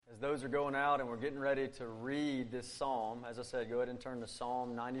those are going out and we're getting ready to read this psalm, as I said, go ahead and turn to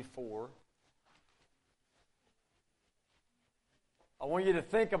Psalm 94. I want you to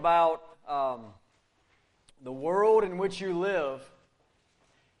think about the world in which you live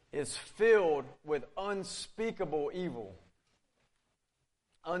is filled with unspeakable evil.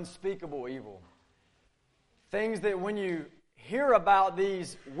 Unspeakable evil. Things that when you hear about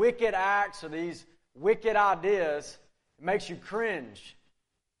these wicked acts or these wicked ideas, it makes you cringe.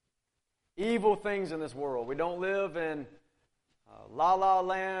 Evil things in this world. We don't live in La La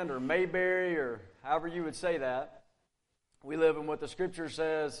Land or Mayberry or however you would say that. We live in what the Scripture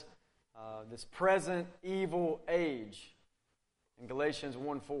says, this present evil age. In Galatians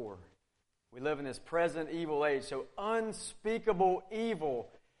 1:4. We live in this present evil age. So unspeakable evil.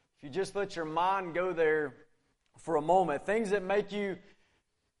 If you just let your mind go there for a moment. Things that make you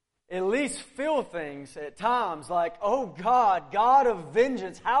at least feel things at times like, oh God, God of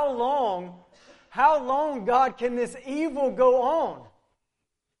vengeance, how long, God, can this evil go on?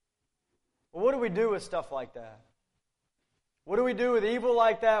 Well, what do we do with stuff like that? What do we do with evil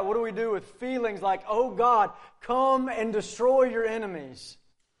like that? What do we do with feelings like, oh God, come and destroy your enemies?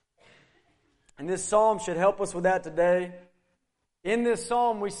 And this psalm should help us with that today. In this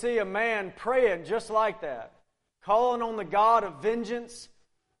psalm, we see a man praying just like that, calling on the God of vengeance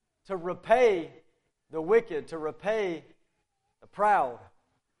to repay the wicked, to repay the proud.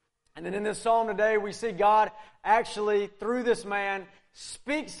 And then in this psalm today, we see God actually, through this man,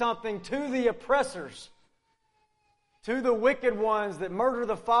 speak something to the oppressors, to the wicked ones that murder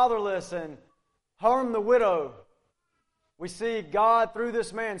the fatherless and harm the widow. We see God, through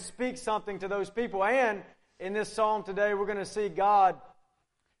this man, speak something to those people. And in this psalm today, we're going to see God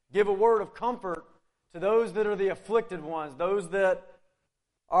give a word of comfort to those that are the afflicted ones, those that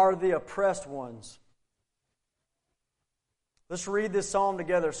are the oppressed ones. Let's read this psalm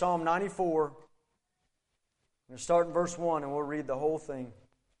together, Psalm 94. We're going to start in verse 1 and we'll read the whole thing.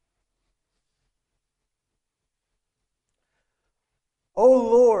 O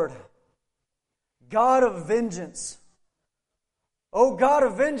Lord, God of vengeance, O God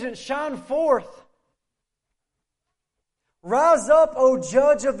of vengeance, shine forth. Rise up, O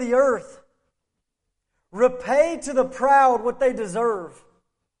Judge of the earth. Repay to the proud what they deserve.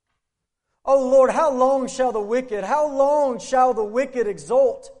 O Lord, how long shall the wicked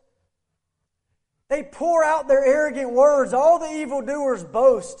exult? They pour out their arrogant words. All the evildoers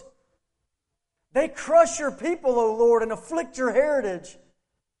boast. They crush your people, O Lord, and afflict your heritage.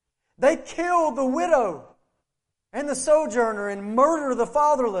 They kill the widow and the sojourner and murder the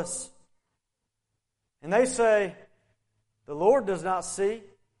fatherless. And they say, the Lord does not see.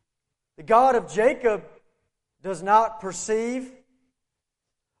 The God of Jacob does not perceive.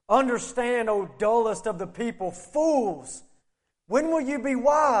 Understand, O dullest of the people, fools. When will you be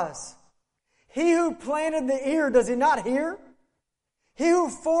wise? He who planted the ear, does he not hear? He who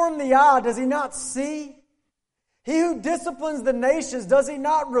formed the eye, does he not see? He who disciplines the nations, does he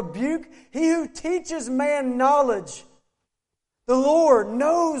not rebuke? He who teaches man knowledge. The Lord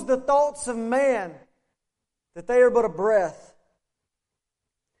knows the thoughts of man, that they are but a breath.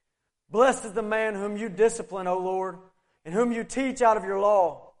 Blessed is the man whom you discipline, O Lord, and whom you teach out of your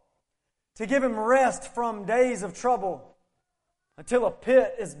law, to give him rest from days of trouble, until a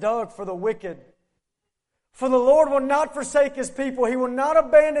pit is dug for the wicked. For the Lord will not forsake His people. He will not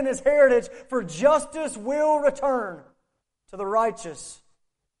abandon His heritage, for justice will return to the righteous,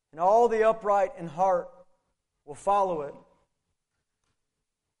 and all the upright in heart will follow it.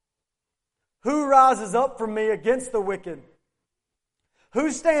 Who rises up for me against the wicked?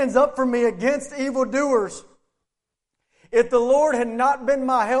 Who stands up for me against evildoers? If the Lord had not been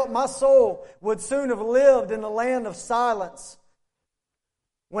my help, my soul would soon have lived in the land of silence.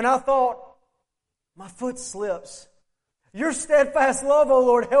 When I thought, my foot slips, your steadfast love, O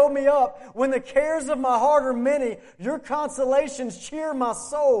Lord, held me up. When the cares of my heart are many, your consolations cheer my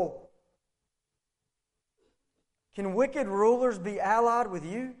soul. Can wicked rulers be allied with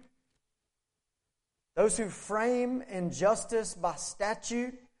you? Those who frame injustice by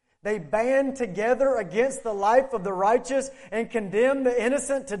statute, they band together against the life of the righteous and condemn the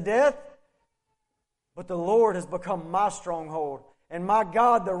innocent to death. But the Lord has become my stronghold, and my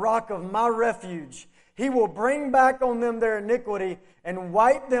God, the rock of my refuge. He will bring back on them their iniquity and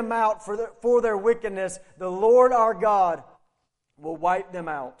wipe them out for their wickedness. The Lord our God will wipe them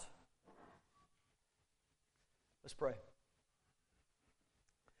out. Let's pray.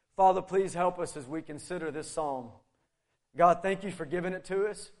 Father, please help us as we consider this psalm. God, thank you for giving it to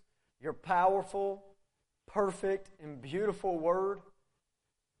us. Your powerful, perfect, and beautiful word.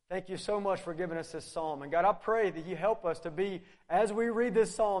 Thank you so much for giving us this psalm. And God, I pray that you help us to be, as we read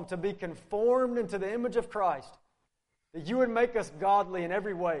this psalm, to be conformed into the image of Christ. That you would make us godly in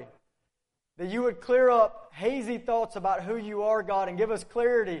every way. That you would clear up hazy thoughts about who you are, God, and give us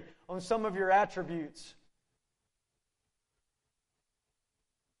clarity on some of your attributes.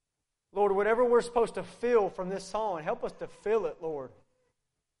 Lord, whatever we're supposed to feel from this song, help us to feel it, Lord.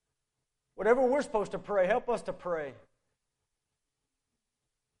 Whatever we're supposed to pray, help us to pray.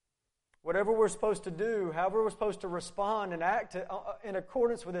 Whatever we're supposed to do, however we're supposed to respond and act in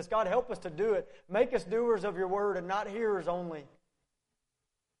accordance with this, God, help us to do it. Make us doers of your word and not hearers only.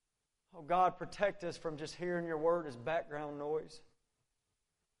 Oh, God, protect us from just hearing your word as background noise.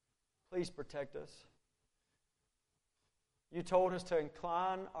 Please protect us. You told us to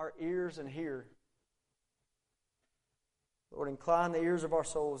incline our ears and hear. Lord, incline the ears of our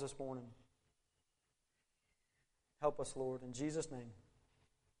souls this morning. Help us, Lord, in Jesus' name.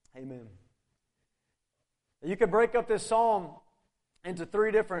 Amen. You could break up this psalm into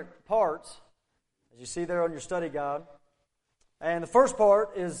 3 different parts, as you see there on your study guide. And the first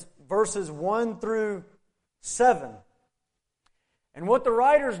part is verses 1 through 7. And what the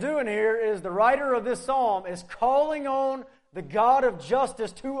writer's doing here is the writer of this psalm is calling on the God of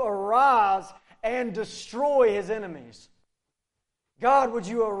justice to arise and destroy his enemies. God, would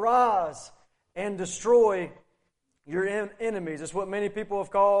you arise and destroy your enemies? It's what many people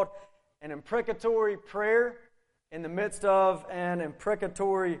have called an imprecatory prayer in the midst of an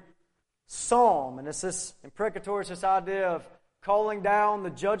imprecatory psalm. And it's this imprecatory, it's this idea of calling down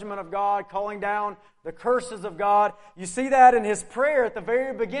the judgment of God, calling down the curses of God. You see that in his prayer at the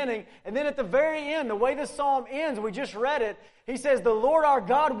very beginning. And then at the very end, the way this psalm ends, we just read it, he says, the Lord our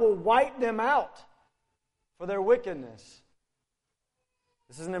God will wipe them out for their wickedness.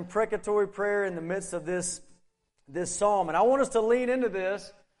 This is an imprecatory prayer in the midst of this psalm. And I want us to lean into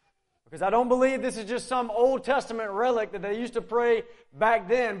this because I don't believe this is just some Old Testament relic that they used to pray back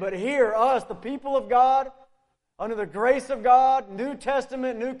then. But here, us, the people of God, under the grace of God, New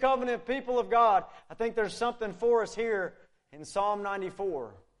Testament, New Covenant people of God, I think there's something for us here in Psalm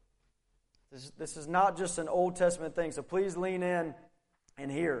 94. This is not just an Old Testament thing, so please lean in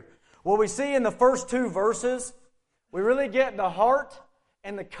and hear. What we see in the first 2 verses, we really get the heart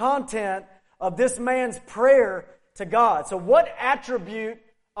and the content of this man's prayer to God. So what attribute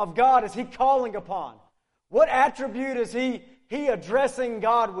of God is he calling upon? What attribute is he addressing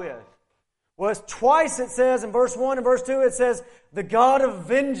God with? Well, it's twice it says in verse 1 and verse 2, it says, the God of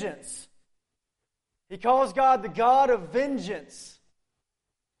vengeance. He calls God the God of vengeance.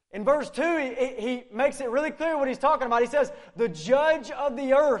 In verse 2, he makes it really clear what he's talking about. He says, the judge of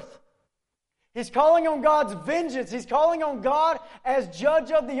the earth. He's calling on God's vengeance. He's calling on God as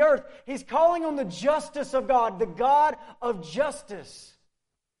judge of the earth. He's calling on the justice of God, the God of justice.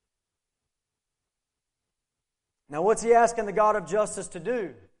 Now, what's he asking the God of justice to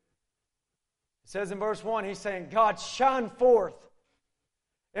do? It says in verse 1, he's saying, God, shine forth.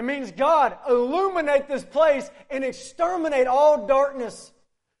 It means, God, illuminate this place and exterminate all darkness.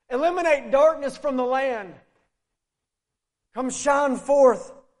 Eliminate darkness from the land. Come shine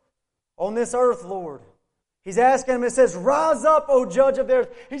forth on this earth, Lord. He's asking him, it says, rise up, O judge of the earth.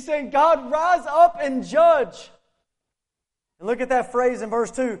 He's saying, God, rise up and judge. And look at that phrase in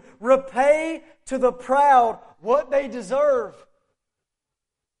verse 2. Repay to the proud what they deserve.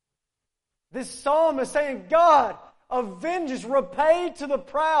 This psalm is saying, God of vengeance, repay to the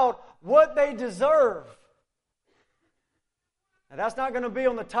proud what they deserve. Now, that's not going to be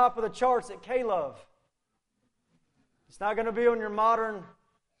on the top of the charts at K-Love. It's not going to be on your modern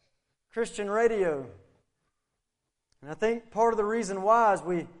Christian radio. And I think part of the reason why is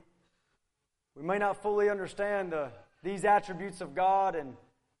we may not fully understand these attributes of God and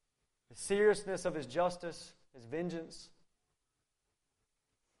the seriousness of His justice, His vengeance.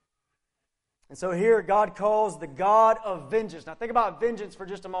 And so here God calls the God of vengeance. Now think about vengeance for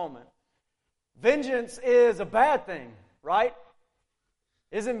just a moment. Vengeance is a bad thing, right?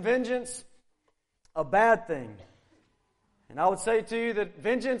 Isn't vengeance a bad thing? And I would say to you that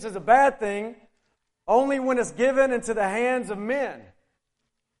vengeance is a bad thing only when it's given into the hands of men.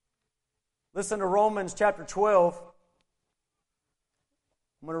 Listen to Romans chapter 12.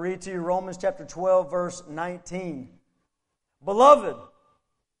 I'm going to read to you Romans chapter 12, verse 19. Beloved,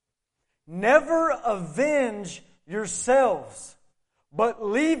 never avenge yourselves, but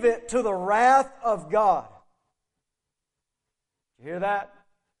leave it to the wrath of God. You hear that?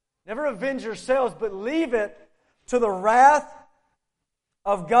 Never avenge yourselves, but leave it to the wrath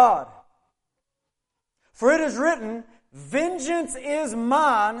of God. For it is written, vengeance is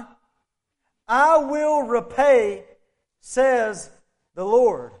mine, I will repay, says the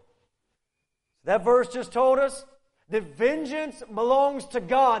Lord. That verse just told us that vengeance belongs to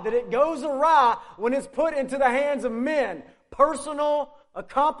God, that it goes awry when it's put into the hands of men. Personal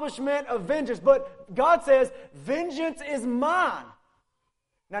accomplishment of vengeance. But God says, vengeance is mine.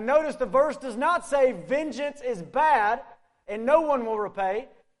 Now notice the verse does not say vengeance is bad and no one will repay.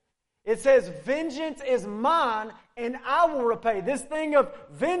 It says vengeance is mine and I will repay. This thing of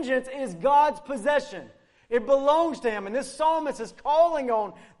vengeance is God's possession. It belongs to Him. And this psalmist is calling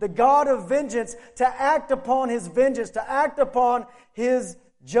on the God of vengeance to act upon His vengeance, to act upon His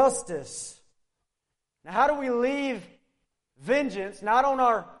justice. Now how do we leave vengeance, not on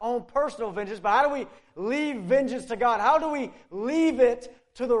our own personal vengeance, but how do we leave vengeance to God? How do we leave it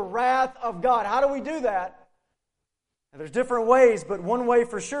to the wrath of God? How do we do that? Now, there's different ways, but one way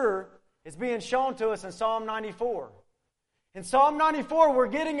for sure is being shown to us in Psalm 94. In Psalm 94, we're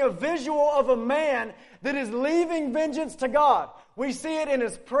getting a visual of a man that is leaving vengeance to God. We see it in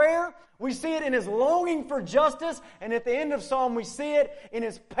his prayer, we see it in his longing for justice, and at the end of Psalm, we see it in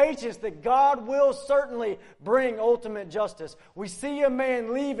his patience that God will certainly bring ultimate justice. We see a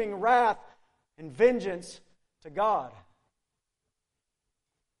man leaving wrath and vengeance to God.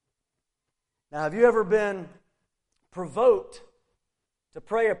 Now, have you ever been provoked to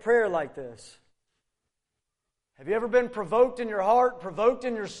pray a prayer like this? Have you ever been provoked in your heart, provoked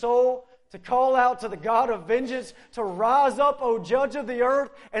in your soul, to call out to the God of vengeance, to rise up, O Judge of the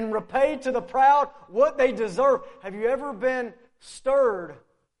earth, and repay to the proud what they deserve? Have you ever been stirred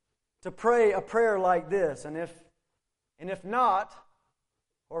to pray a prayer like this? And if not,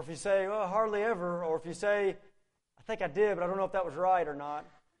 or if you say, well, hardly ever, or if you say, I think I did, but I don't know if that was right or not,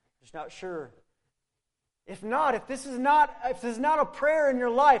 just not sure. If not, if this is not a prayer in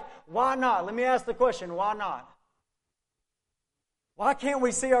your life, why not? Let me ask the question, why not? Why can't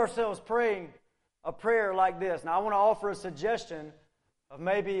we see ourselves praying a prayer like this? Now, I want to offer a suggestion of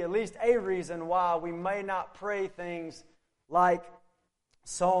maybe at least a reason why we may not pray things like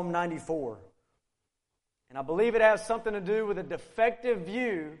Psalm 94. And I believe it has something to do with a defective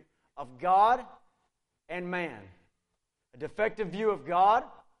view of God and man. A defective view of God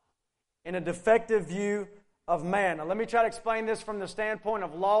and a defective view of man. Now, let me try to explain this from the standpoint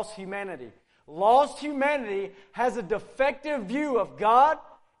of lost humanity. Lost humanity has a defective view of God,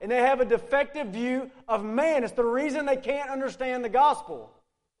 and they have a defective view of man. It's the reason they can't understand the gospel.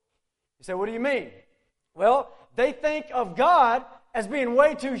 You say, what do you mean? Well, they think of God as being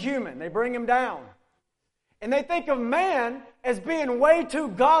way too human. They bring Him down. And they think of man as being way too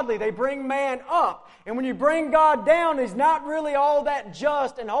godly. They bring man up. And when you bring God down, He's not really all that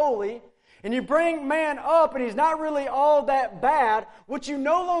just and holy. And you bring man up and he's not really all that bad. What you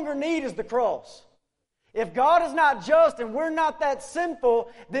no longer need is the cross. If God is not just and we're not that sinful,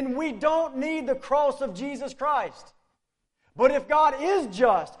 then we don't need the cross of Jesus Christ. But if God is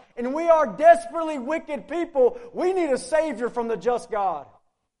just and we are desperately wicked people, we need a Savior from the just God.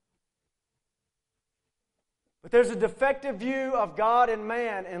 But there's a defective view of God and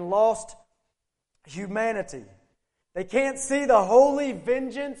man in lost humanity. They can't see the holy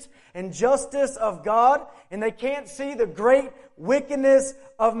vengeance and justice of God, and they can't see the great wickedness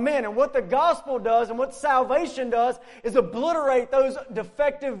of men. And what the gospel does and what salvation does is obliterate those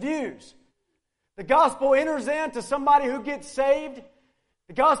defective views. The gospel enters into somebody who gets saved.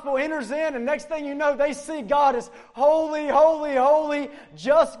 The gospel enters in, and next thing you know, they see God as holy, holy, holy,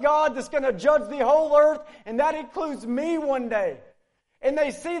 just God that's going to judge the whole earth, and that includes me one day. And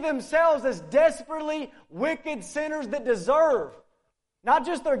they see themselves as desperately wicked sinners that deserve, not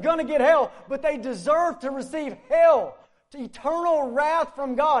just they're going to get hell, but they deserve to receive hell, to eternal wrath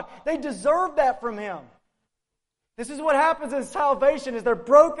from God. They deserve that from Him. This is what happens in salvation, is they're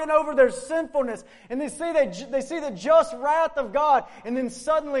broken over their sinfulness, and they see the just wrath of God, and then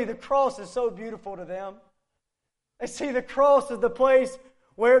suddenly the cross is so beautiful to them. They see the cross as the place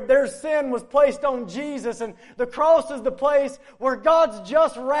where their sin was placed on Jesus, and the cross is the place where God's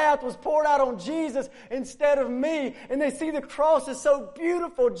just wrath was poured out on Jesus instead of me. And they see the cross is so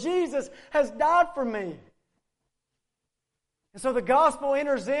beautiful. Jesus has died for me. And so the gospel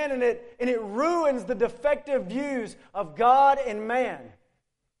enters in and it ruins the defective views of God and man.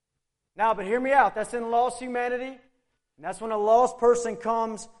 Now, but hear me out. That's in lost humanity, and that's when a lost person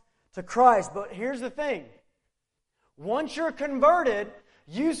comes to Christ. But here's the thing. Once you're converted,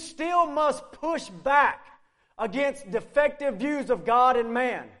 you still must push back against defective views of God and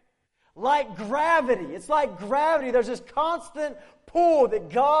man. Like gravity. It's like gravity. There's this constant pull that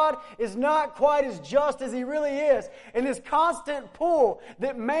God is not quite as just as He really is. And this constant pull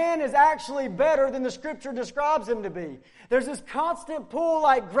that man is actually better than the Scripture describes Him to be. There's this constant pull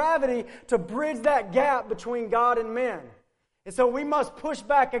like gravity to bridge that gap between God and men. And so we must push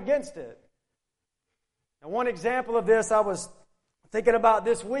back against it. And one example of this I was thinking about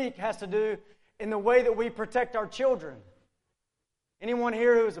this week has to do in the way that we protect our children. Anyone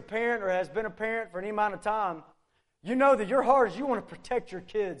here who is a parent or has been a parent for any amount of time, you know that your heart is you want to protect your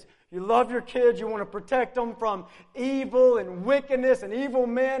kids. You love your kids. You want to protect them from evil and wickedness and evil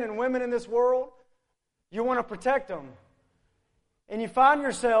men and women in this world. You want to protect them. And you find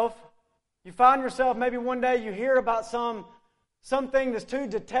yourself maybe one day you hear about something that's too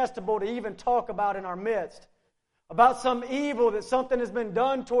detestable to even talk about in our midst. About some evil that something has been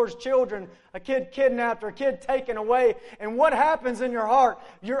done towards children, a kid kidnapped or a kid taken away. And what happens in your heart?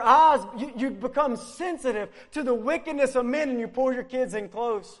 Your eyes, you become sensitive to the wickedness of men and you pull your kids in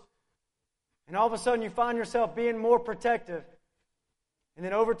close. And all of a sudden you find yourself being more protective. And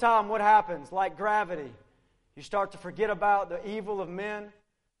then over time, what happens? Like gravity, you start to forget about the evil of men.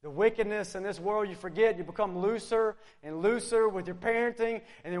 The wickedness in this world, you forget. You become looser and looser with your parenting.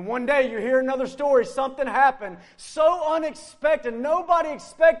 And then one day you hear another story. Something happened so unexpected. Nobody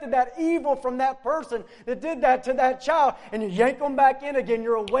expected that evil from that person that did that to that child. And you yank them back in again.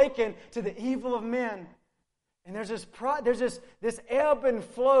 You're awakened to the evil of men. And there's this ebb and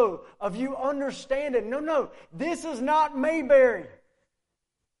flow of you understanding. No, this is not Mayberry.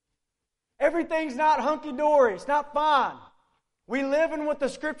 Everything's not hunky-dory. It's not fine. We live in what the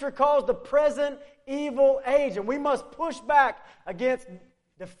Scripture calls the present evil age, and we must push back against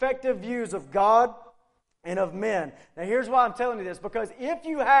defective views of God and of men. Now here's why I'm telling you this, because if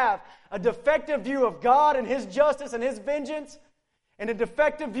you have a defective view of God and His justice and His vengeance, and a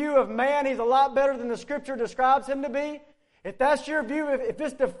defective view of man, he's a lot better than the Scripture describes him to be, if that's your view, if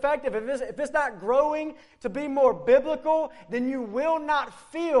it's defective, if it's not growing to be more biblical, then you will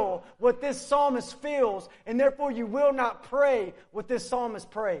not feel what this psalmist feels, and therefore you will not pray what this psalmist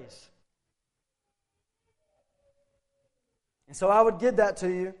prays. And so I would give that to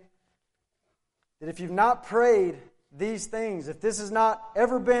you, that if you've not prayed these things, if this has not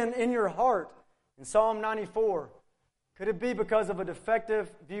ever been in your heart, in Psalm 94, could it be because of a defective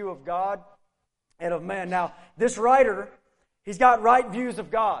view of God and of man? Now, this writer, he's got right views of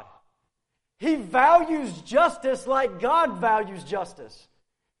God. He values justice like God values justice.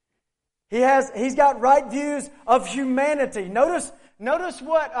 He's got right views of humanity. Notice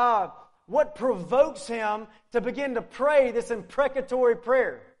what provokes him to begin to pray this imprecatory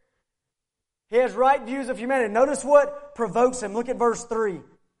prayer. He has right views of humanity. Notice what provokes him. Look at verse 3.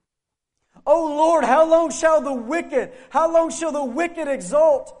 O Lord, how long shall the wicked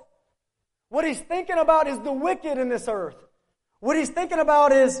exult? What he's thinking about is the wicked in this earth. What he's thinking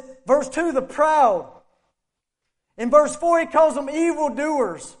about is, verse 2, the proud. In verse 4, he calls them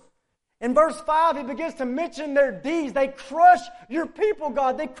evildoers. In verse 5, he begins to mention their deeds. They crush your people,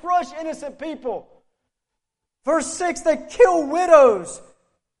 God. They crush innocent people. Verse 6, they kill widows.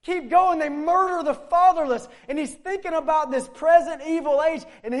 Keep going. They murder the fatherless. And he's thinking about this present evil age,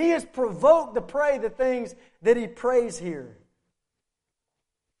 and he is provoked to pray the things that he prays here.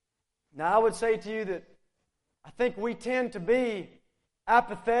 Now, I would say to you that I think we tend to be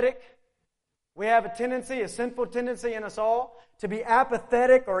apathetic. We have a sinful tendency in us all, to be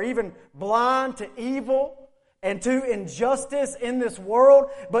apathetic or even blind to evil and to injustice in this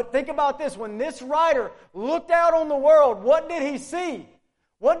world. But think about this. When this writer looked out on the world, what did he see?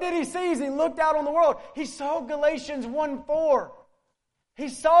 What did he see as he looked out on the world? He saw Galatians 1:4. He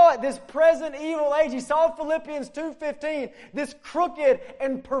saw it, this present evil age. He saw Philippians 2:15, this crooked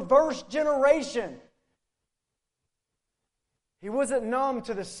and perverse generation. He wasn't numb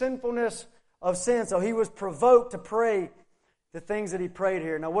to the sinfulness of sin, so he was provoked to pray the things that he prayed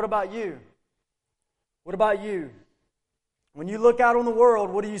here. Now, what about you? What about you? When you look out on the world,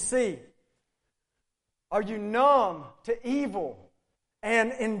 what do you see? Are you numb to evil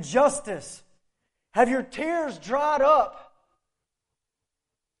and injustice? Have your tears dried up?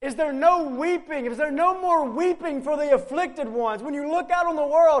 Is there no weeping? Is there no more weeping for the afflicted ones? When you look out on the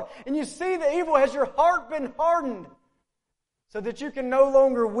world and you see the evil, has your heart been hardened so that you can no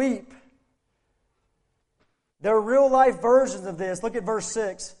longer weep? There are real life versions of this. Look at verse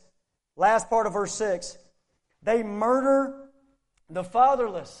 6. Last part of verse 6. They murder the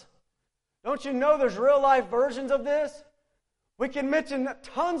fatherless. Don't you know there's real life versions of this? We can mention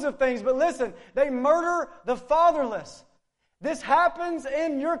tons of things, but listen, they murder the fatherless. This happens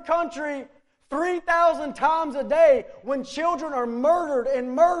in your country 3,000 times a day when children are murdered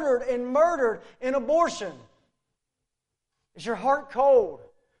and murdered and murdered in abortion. Is your heart cold?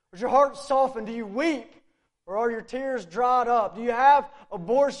 Is your heart softened? Do you weep? Or are your tears dried up? Do you have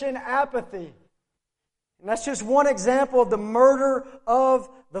abortion apathy? And that's just one example of the murder of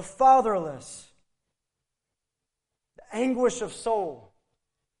the fatherless. The anguish of soul.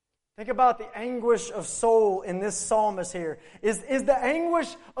 Think about the anguish of soul in this psalmist here. Is the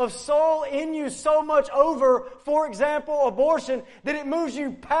anguish of soul in you so much over, for example, abortion, that it moves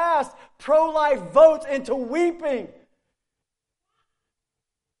you past pro-life votes into weeping?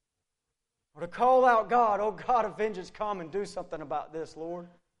 Or to call out God, oh God of vengeance, come and do something about this, Lord.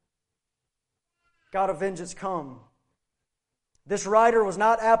 God of vengeance, come. This writer was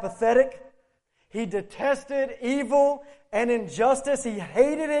not apathetic. He detested evil and injustice. He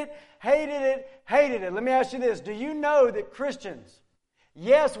hated it, hated it, hated it. Let me ask you this. Do you know that Christians,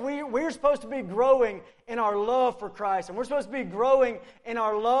 yes, we're supposed to be growing in our love for Christ, and we're supposed to be growing in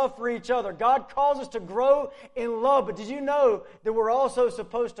our love for each other. God calls us to grow in love, but did you know that we're also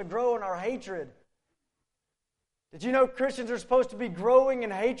supposed to grow in our hatred? Did you know Christians are supposed to be growing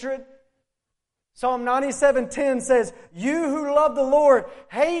in hatred? Psalm 97:10 says, "You who love the Lord,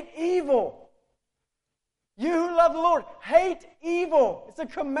 hate evil." You who love the Lord, hate evil. It's a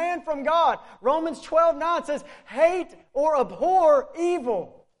command from God. Romans 12:9 says, hate or abhor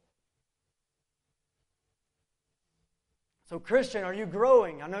evil. So Christian, are you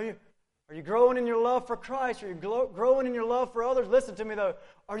growing? Are you growing in your love for Christ? Are you growing in your love for others? Listen to me though.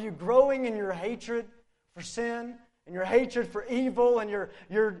 Are you growing in your hatred for sin? And your hatred for evil? And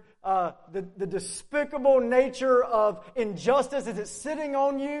the despicable nature of injustice? Is it sitting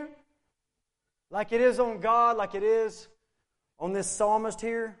on you? Like it is on God, like it is on this psalmist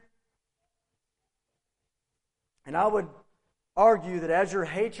here. And I would argue that as your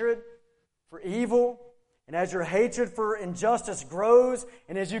hatred for evil and as your hatred for injustice grows,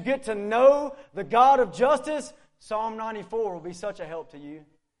 and as you get to know the God of justice, Psalm 94 will be such a help to you.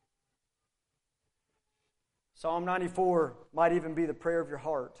 Psalm 94 might even be the prayer of your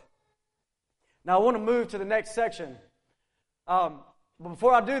heart. Now I want to move to the next section. But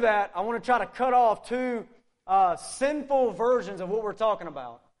before I do that, I want to try to cut off two sinful versions of what we're talking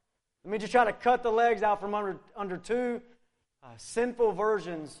about. Let me just try to cut the legs out from under two sinful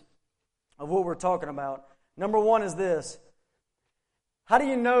versions of what we're talking about. Number one is this. How do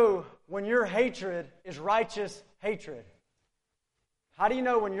you know when your hatred is righteous hatred? How do you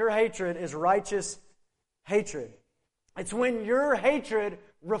know when your hatred is righteous hatred? It's when your hatred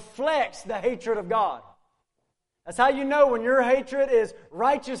reflects the hatred of God. That's how you know when your hatred is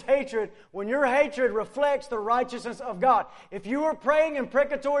righteous hatred, when your hatred reflects the righteousness of God. If you were praying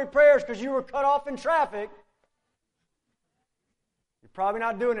imprecatory prayers because you were cut off in traffic, you're probably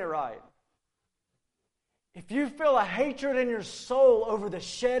not doing it right. If you feel a hatred in your soul over the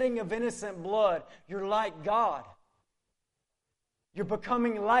shedding of innocent blood, you're like God. You're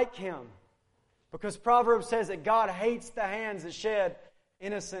becoming like Him. Because Proverbs says that God hates the hands that shed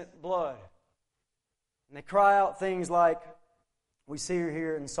innocent blood. And they cry out things like we see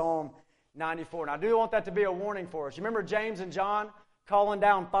here in Psalm 94. And I do want that to be a warning for us. You remember James and John calling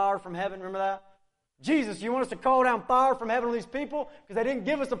down fire from heaven? Remember that? Jesus, you want us to call down fire from heaven on these people because they didn't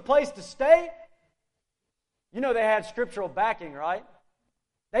give us a place to stay? You know they had scriptural backing, right?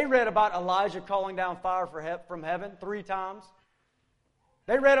 They read about Elijah calling down fire from heaven 3 times.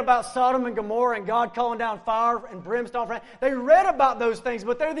 They read about Sodom and Gomorrah and God calling down fire and brimstone from heaven. They read about those things,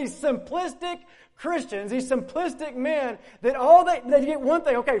 but they're these simplistic Christians, these simplistic men that all they get one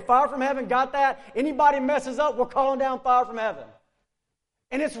thing. Okay, fire from heaven, got that. Anybody messes up, we're calling down fire from heaven.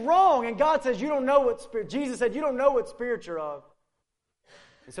 And it's wrong. And God says, you don't know what spirit. Jesus said, you don't know what spirit you're of.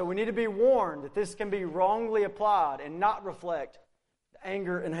 And so we need to be warned that this can be wrongly applied and not reflect the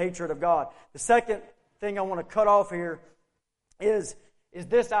anger and hatred of God. The second thing I want to cut off here is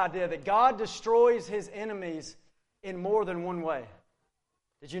this idea that God destroys His enemies in more than one way.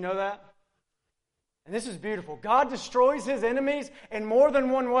 Did you know that? And this is beautiful. God destroys His enemies in more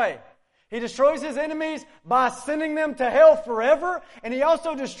than one way. He destroys His enemies by sending them to hell forever, and He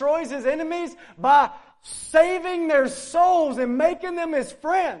also destroys His enemies by saving their souls and making them His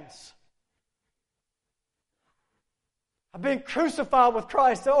friends. I've been crucified with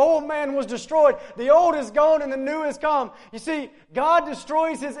Christ. The old man was destroyed. The old is gone and the new has come. You see, God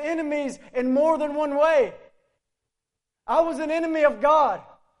destroys His enemies in more than one way. I was an enemy of God.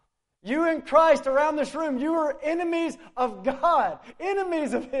 You in Christ around this room, you were enemies of God,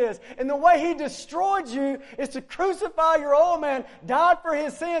 enemies of His. And the way He destroyed you is to crucify your old man, died for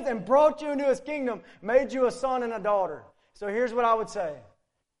his sins, and brought you into His kingdom, made you a son and a daughter. So here's what I would say.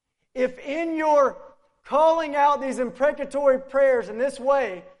 If in your calling out these imprecatory prayers in this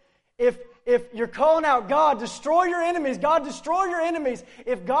way, if you're calling out, God, destroy your enemies, God, destroy your enemies,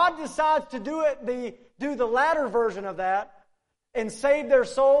 if God decides to do the latter version of that and save their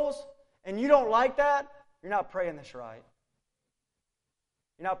souls, and you don't like that, you're not praying this right.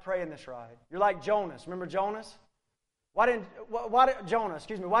 You're not praying this right. You're like Jonas. Remember Jonas? Why didn't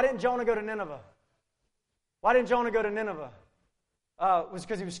Jonah go to Nineveh? Why didn't Jonah go to Nineveh? Was it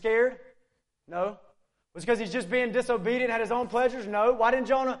because he was scared? No. Was it because he's just being disobedient, had his own pleasures? No. Why didn't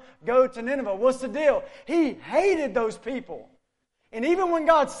Jonah go to Nineveh? What's the deal? He hated those people. And even when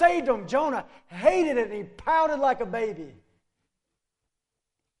God saved him, Jonah hated it and he pouted like a baby.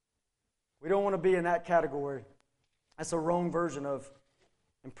 We don't want to be in that category. That's a wrong version of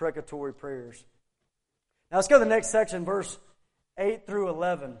imprecatory prayers. Now let's go to the next section, verse 8 through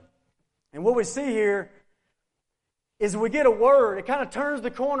 11. And what we see here is we get a word. It kind of turns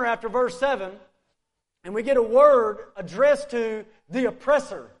the corner after verse 7. And we get a word addressed to the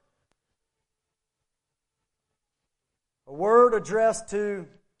oppressor. A word addressed to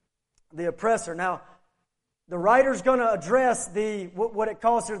the oppressor. Now, the writer's going to address what it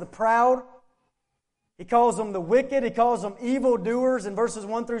calls here the proud. He calls them the wicked. He calls them evildoers in verses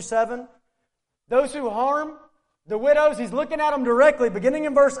 1 through 7. Those who harm the widows, he's looking at them directly, beginning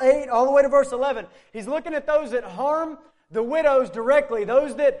in verse 8 all the way to verse 11. He's looking at those that harm the widows directly,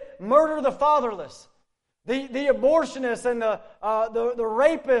 those that murder the fatherless, the abortionists and the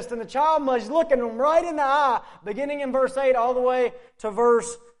rapist and the child molester. He's looking them right in the eye, beginning in verse 8 all the way to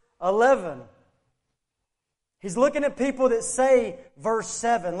verse 11. He's looking at people that say verse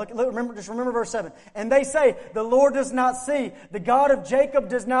 7. Remember verse 7. And they say, the Lord does not see. The God of Jacob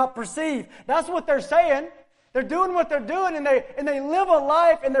does not perceive. That's what they're saying. They're doing what they're doing and they live a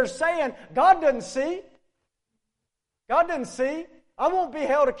life and they're saying, God doesn't see. God doesn't see. I won't be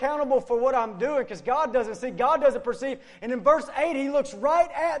held accountable for what I'm doing because God doesn't see. God doesn't perceive. And in verse 8, he looks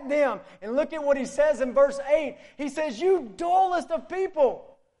right at them. And look at what he says in verse 8. He says, you dullest of people.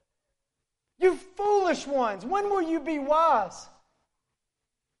 You foolish ones, when will you be wise?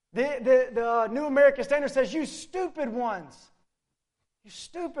 The New American Standard says, you stupid ones. You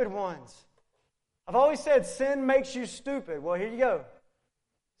stupid ones. I've always said sin makes you stupid. Well, here you go.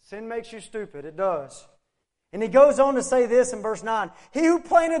 Sin makes you stupid. It does. And he goes on to say this in verse 9. He who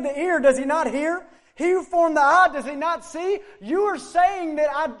planted the ear, does he not hear? He who formed the eye, does he not see? You are saying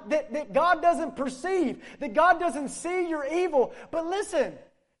that God doesn't perceive, that God doesn't see your evil. But listen,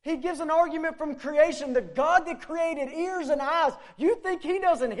 he gives an argument from creation. The God that created ears and eyes, you think He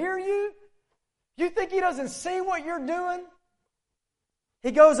doesn't hear you? You think He doesn't see what you're doing? He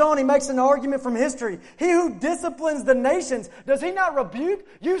goes on, he makes an argument from history. He who disciplines the nations, does He not rebuke?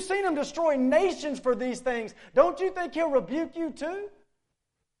 You've seen Him destroy nations for these things. Don't you think He'll rebuke you too?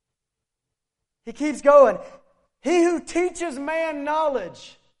 He keeps going. He who teaches man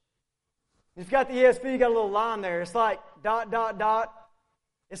knowledge. If you've got the ESV, you got a little line there. It's like ...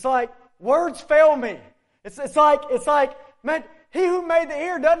 It's like, words fail me. It's like, man, He who made the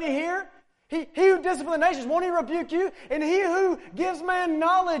ear, doesn't He hear? He who disciplines the nations, won't He rebuke you? And He who gives man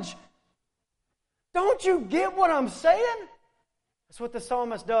knowledge, don't you get what I'm saying? That's what the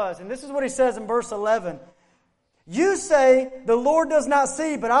psalmist does. And this is what he says in verse 11. You say, the Lord does not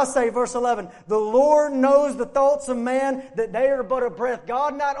see, but I say, verse 11, the Lord knows the thoughts of man, that they are but a breath.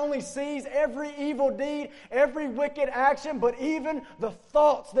 God not only sees every evil deed, every wicked action, but even the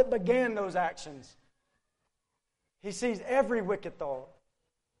thoughts that began those actions. He sees every wicked thought,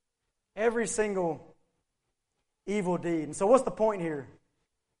 every single evil deed. And so what's the point here?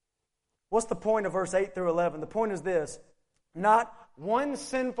 What's the point of verse 8 through 11? The point is this: not one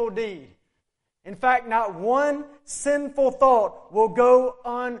sinful deed, in fact, not one sinful thought will go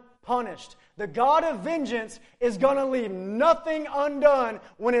unpunished. The God of vengeance is going to leave nothing undone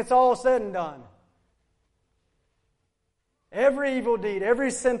when it's all said and done. Every evil deed,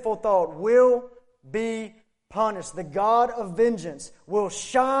 every sinful thought will be punished. The God of vengeance will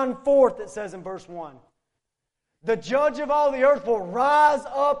shine forth, it says in verse 1. The judge of all the earth will rise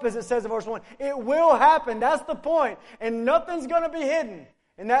up, as it says in verse 1. It will happen. That's the point. And nothing's going to be hidden.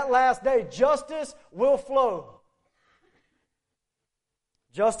 In that last day, justice will flow.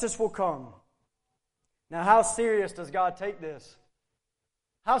 Justice will come. Now, how serious does God take this?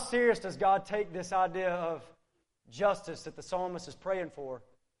 How serious does God take this idea of justice that the psalmist is praying for?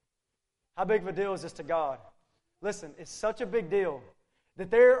 How big of a deal is this to God? Listen, it's such a big deal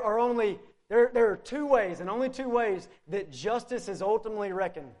that there are two ways, and only two ways, that justice is ultimately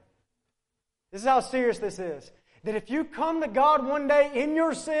reckoned. This is how serious this is. That if you come to God one day in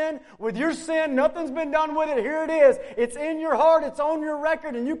your sin, with your sin, nothing's been done with it, here it is. It's in your heart, it's on your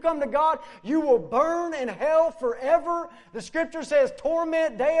record, and you come to God, you will burn in hell forever. The Scripture says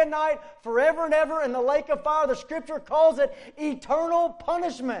torment day and night, forever and ever in the lake of fire. The Scripture calls it eternal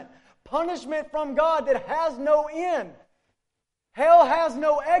punishment. Punishment from God that has no end. Hell has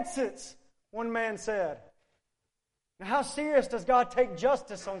no exits, one man said. Now, how serious does God take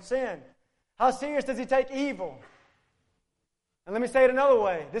justice on sin? How serious does He take evil? And let me say it another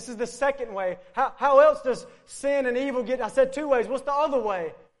way. This is the second way. How else does sin and evil get? I said two ways. What's the other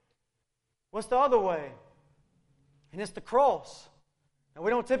way? What's the other way? And it's the cross. And we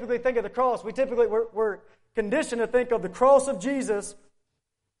don't typically think of the cross. We're conditioned to think of the cross of Jesus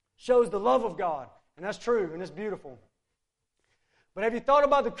shows the love of God. And that's true, and it's beautiful. But have you thought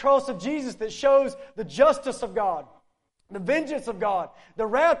about the cross of Jesus that shows the justice of God, the vengeance of God, the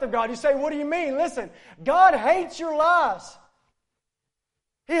wrath of God? You say, what do you mean? Listen, God hates your lies.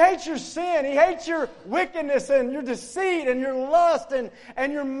 He hates your sin. He hates your wickedness and your deceit and your lust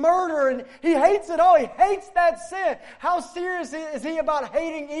and your murder. And He hates it all. He hates that sin. How serious is He about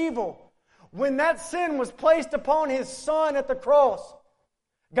hating evil? When that sin was placed upon His Son at the cross,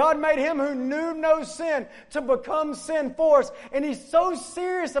 God made Him who knew no sin to become sin for us. And He's so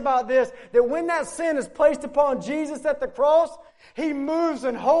serious about this that when that sin is placed upon Jesus at the cross, He moves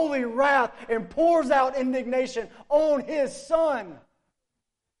in holy wrath and pours out indignation on His Son.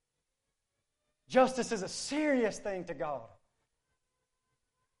 Justice is a serious thing to God.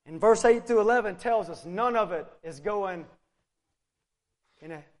 And verse 8 through 11 tells us none of it is going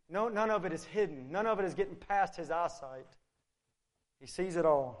none of it is hidden. None of it is getting past His eyesight. He sees it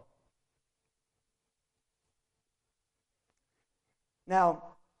all. Now,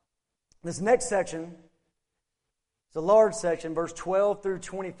 this next section is a large section, verse 12 through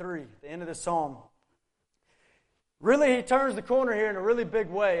 23, the end of the psalm. Really, he turns the corner here in a really big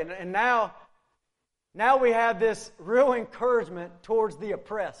way. And now we have this real encouragement towards the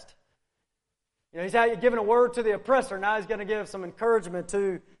oppressed. He's giving a word to the oppressor. Now he's going to give some encouragement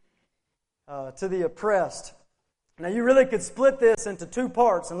to the oppressed. Now you really could split this into two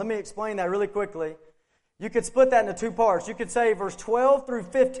parts, and let me explain that really quickly. You could split that into two parts. You could say verse 12 through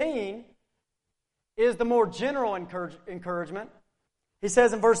 15 is the more general encouragement. He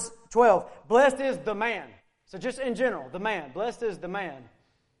says in verse 12, blessed is the man. So just in general, the man. Blessed is the man.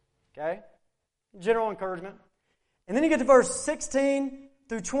 Okay? General encouragement. And then you get to verse 16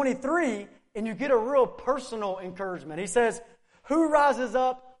 through 23, and you get a real personal encouragement. He says, who rises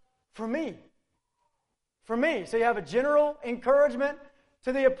up for me? For me. So you have a general encouragement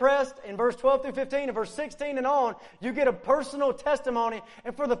to the oppressed in verse 12 through 15. And verse 16 and on, you get a personal testimony.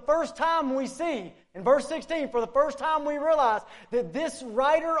 And for the first time we see, in verse 16, for the first time we realize that this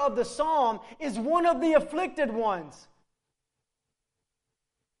writer of the psalm is one of the afflicted ones.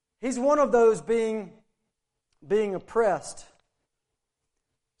 He's one of those being oppressed.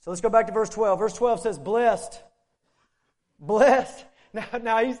 So let's go back to verse 12. Verse 12 says, blessed. Blessed.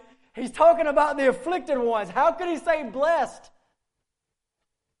 Now he's talking about the afflicted ones. How could he say blessed?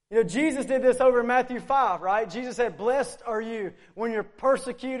 Jesus did this over in Matthew 5, right? Jesus said, blessed are you when you're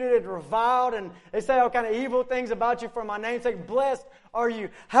persecuted and reviled and they say all kind of evil things about you for my name's sake. Blessed are you.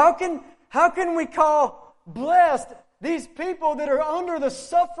 How can we call blessed these people that are under the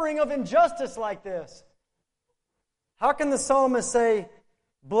suffering of injustice like this? How can the psalmist say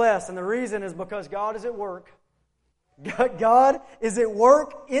blessed? And the reason is because God is at work. God is at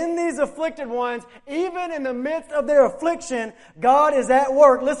work in these afflicted ones. Even in the midst of their affliction, God is at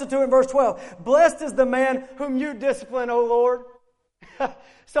work. Listen to it in verse 12. Blessed is the man whom you discipline, O Lord.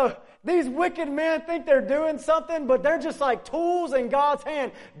 So these wicked men think they're doing something, but they're just like tools in God's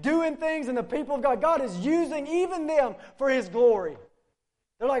hand, doing things in the people of God. God is using even them for His glory.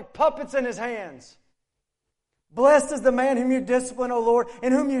 They're like puppets in His hands. Blessed is the man whom you discipline, O Lord,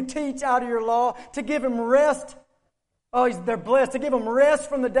 and whom you teach out of your law to give him rest. They're blessed to give them rest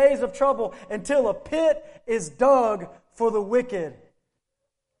from the days of trouble until a pit is dug for the wicked.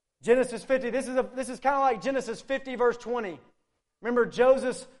 Genesis 50, this is kind of like Genesis 50 verse 20. Remember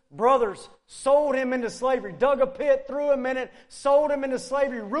Joseph's brothers sold him into slavery, dug a pit, threw him in it, sold him into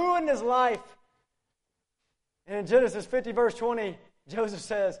slavery, ruined his life. And in Genesis 50 verse 20, Joseph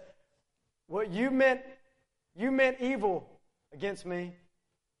says, "What you meant evil against me,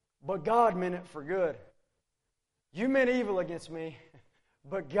 but God meant it for good." You meant evil against me,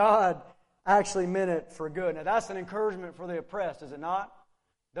 but God actually meant it for good. Now that's an encouragement for the oppressed, is it not?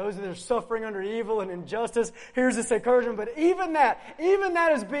 Those that are suffering under evil and injustice, here's this encouragement. But even that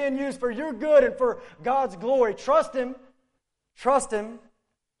is being used for your good and for God's glory. Trust Him. Trust Him.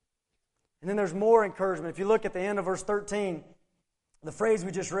 And then there's more encouragement. If you look at the end of verse 13, the phrase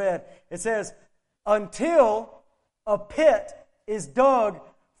we just read, it says, until a pit is dug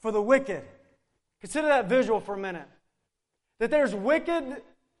for the wicked. Consider that visual for a minute. That there's the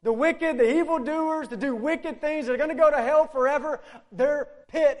evildoers that do wicked things, they're going to go to hell forever. Their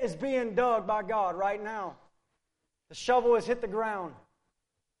pit is being dug by God right now. The shovel has hit the ground.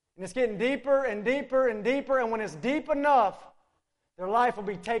 And it's getting deeper and deeper and deeper. And when it's deep enough, their life will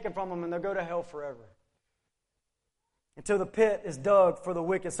be taken from them and they'll go to hell forever. until the pit is dug for the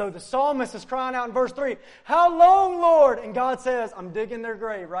wicked. So the psalmist is crying out in verse 3, how long, Lord? And God says, I'm digging their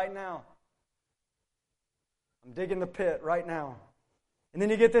grave right now. I'm digging the pit right now. And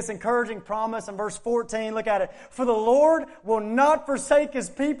then you get this encouraging promise in verse 14. Look at it. For the Lord will not forsake His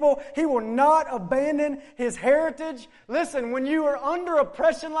people. He will not abandon His heritage. Listen, when you are under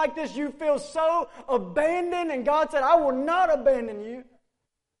oppression like this, you feel so abandoned. And God said, I will not abandon you.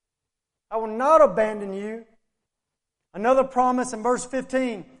 I will not abandon you. Another promise in verse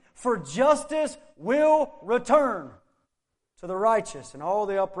 15. For justice will return to the righteous, and all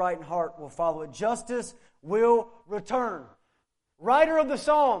the upright in heart will follow it. Justice will return. Writer of the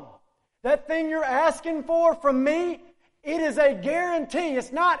psalm, that thing you're asking for from me, it is a guarantee.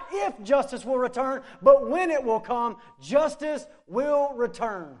 It's not if justice will return, but when it will come, justice will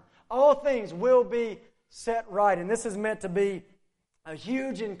return. All things will be set right. And this is meant to be a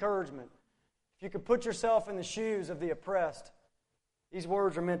huge encouragement. If you could put yourself in the shoes of the oppressed, these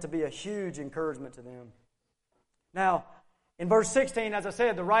words are meant to be a huge encouragement to them. Now, in verse 16, as I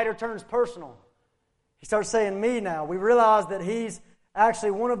said, the writer turns personal. He starts saying me now. We realize that he's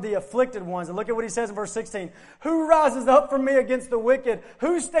actually one of the afflicted ones. And look at what he says in verse 16. Who rises up for me against the wicked?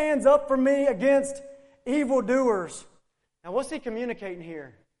 Who stands up for me against evildoers? Now what's he communicating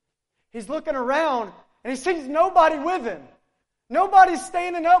here? He's looking around and he sees nobody with him. Nobody's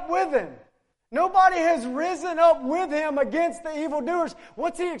standing up with him. Nobody has risen up with him against the evildoers.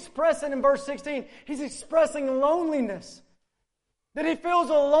 What's he expressing in verse 16? He's expressing loneliness. That he feels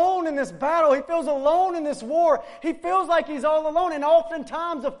alone in this battle. He feels alone in this war. He feels like he's all alone. And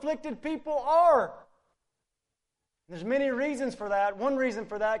oftentimes afflicted people are. There's many reasons for that. One reason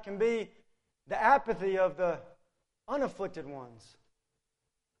for that can be the apathy of the unafflicted ones.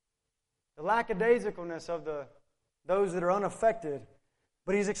 The lackadaisicalness of those that are unaffected.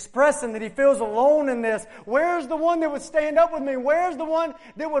 But he's expressing that he feels alone in this. Where's the one that would stand up with me? Where's the one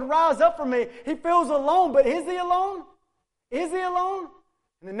that would rise up for me? He feels alone, but is he alone? Is he alone?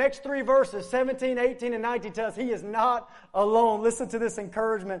 In the next three verses, 17, 18, and 19 tell us he is not alone. Listen to this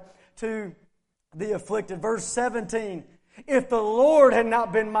encouragement to the afflicted. Verse 17, if the Lord had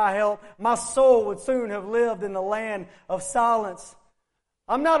not been my help, my soul would soon have lived in the land of silence.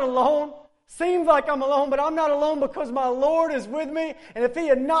 I'm not alone. Seems like I'm alone, but I'm not alone because my Lord is with me. And if He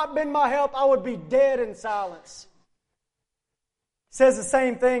had not been my help, I would be dead in silence. It says the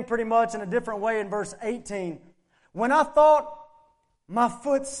same thing pretty much in a different way in verse 18. When I thought my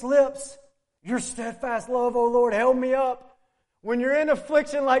foot slips, your steadfast love, O Lord, held me up. When you're in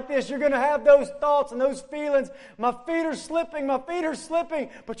affliction like this, you're going to have those thoughts and those feelings. My feet are slipping,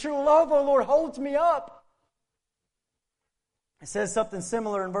 but your love, O Lord, holds me up. It says something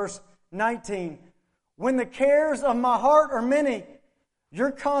similar in verse 19. When the cares of my heart are many,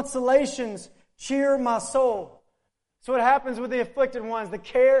 your consolations cheer my soul. So what happens with the afflicted ones? The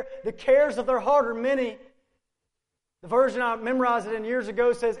cares of their heart are many. The version I memorized it in years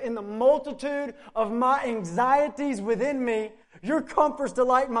ago says, in the multitude of my anxieties within me, your comforts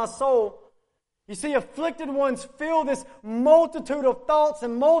delight my soul. You see, afflicted ones feel this multitude of thoughts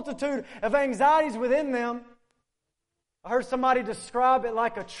and multitude of anxieties within them. I heard somebody describe it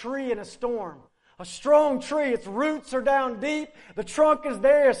like a tree in a storm. A strong tree, its roots are down deep, the trunk is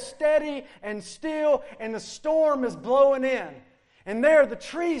there, steady and still, and the storm is blowing in. And there, the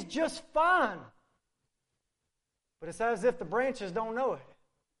tree's just fine. But it's as if the branches don't know it.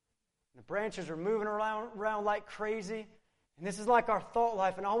 The branches are moving around like crazy. And this is like our thought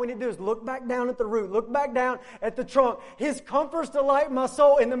life. And all we need to do is look back down at the root. Look back down at the trunk. His comforts delight my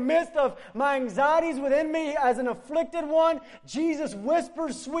soul. In the midst of my anxieties within me as an afflicted one, Jesus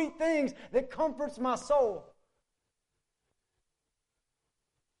whispers sweet things that comforts my soul.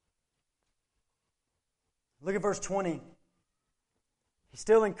 Look at verse 20. He's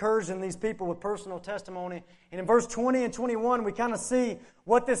still encouraging these people with personal testimony. And in verse 20 and 21, we kind of see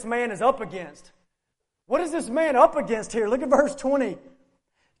what this man is up against. What is this man up against here? Look at verse 20.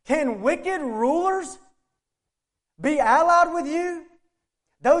 Can wicked rulers be allied with you?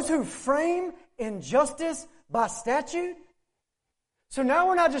 Those who frame injustice by statute? So now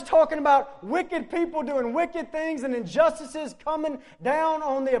we're not just talking about wicked people doing wicked things and injustices coming down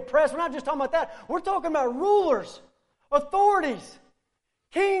on the oppressed. We're not just talking about that. We're talking about rulers, authorities,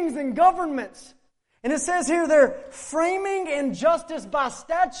 kings and governments. And it says here they're framing injustice by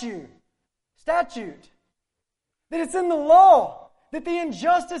statute. That it's in the law. That the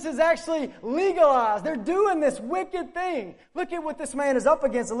injustice is actually legalized. They're doing this wicked thing. Look at what this man is up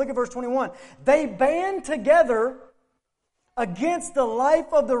against. And look at verse 21. They band together against the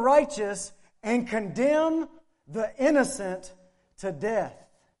life of the righteous and condemn the innocent to death.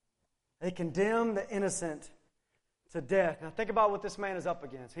 They condemn the innocent to death. Now think about what this man is up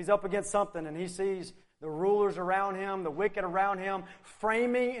against. He's up against something, and he sees the rulers around him, the wicked around him,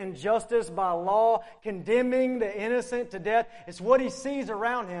 framing injustice by law, condemning the innocent to death. It's what he sees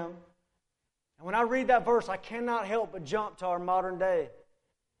around him. And when I read that verse, I cannot help but jump to our modern day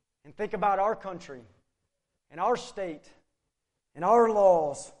and think about our country and our state and our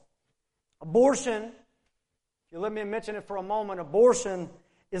laws. Abortion, if you let me mention it for a moment, abortion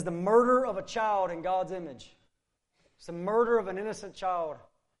is the murder of a child in God's image. It's the murder of an innocent child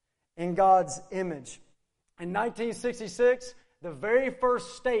in God's image. In 1966, the very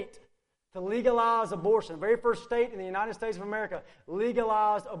first state to legalize abortion, the very first state in the United States of America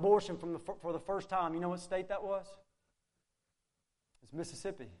legalized abortion for the first time. You know what state that was? It's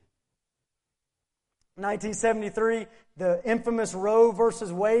Mississippi. 1973, the infamous Roe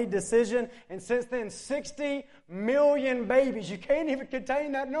versus Wade decision, and since then 60 million babies, you can't even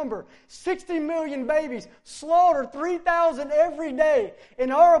contain that number, 60 million babies slaughtered, 3,000 every day. In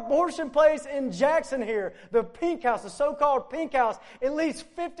our abortion place in Jackson here, the Pink House, the so-called Pink House, at least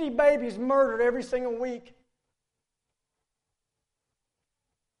 50 babies murdered every single week.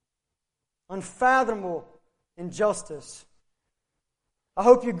 Unfathomable injustice. I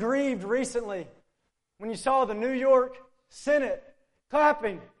hope you grieved recently when you saw the New York Senate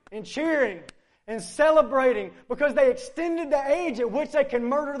clapping and cheering and celebrating because they extended the age at which they can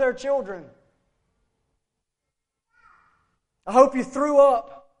murder their children. I hope you threw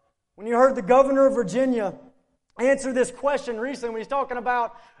up when you heard the governor of Virginia answer this question recently when he's talking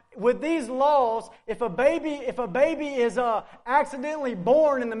about, with these laws, if a baby is accidentally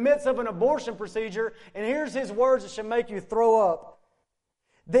born in the midst of an abortion procedure, and here's his words that should make you throw up.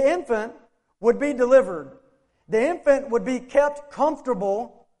 The infant would be delivered. The infant would be kept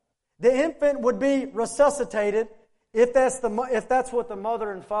comfortable. The infant would be resuscitated if that's what the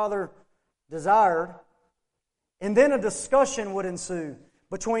mother and father desired. And then a discussion would ensue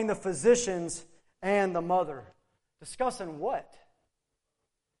between the physicians and the mother. Discussing what?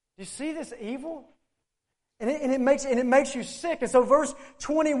 Do you see this evil? And it makes you sick. And so verse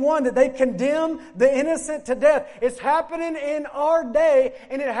 21, that they condemn the innocent to death. It's happening in our day,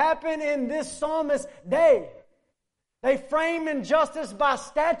 and it happened in this psalmist's day. They frame injustice by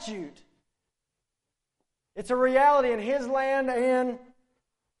statute. It's a reality in his land and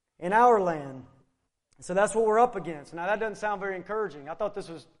in our land. So that's what we're up against. Now that doesn't sound very encouraging. I thought this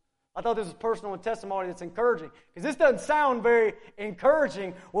was personal and testimony that's encouraging. Because this doesn't sound very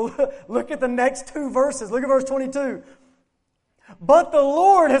encouraging. Well, look at the next two verses. Look at verse 22. But the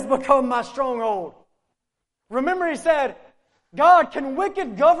Lord has become my stronghold. Remember he said, God, can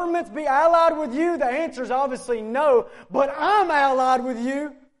wicked governments be allied with you? The answer is obviously no. But I'm allied with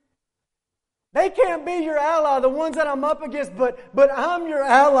you. They can't be your ally, the ones that I'm up against, but I'm your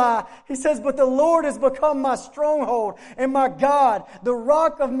ally. He says, but the Lord has become my stronghold and my God, the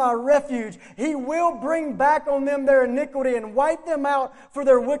rock of my refuge. He will bring back on them their iniquity and wipe them out for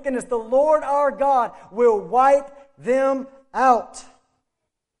their wickedness. The Lord our God will wipe them out.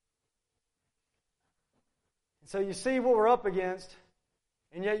 So you see what we're up against,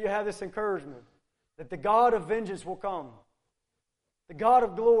 and yet you have this encouragement that the God of vengeance will come. The God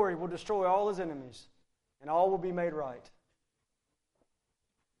of glory will destroy all His enemies, and all will be made right.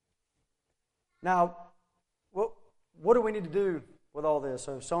 Now, what do we need to do with all this?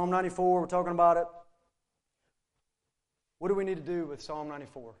 So Psalm 94, we're talking about it. What do we need to do with Psalm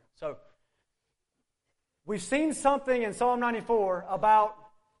 94? So, we've seen something in Psalm 94 about,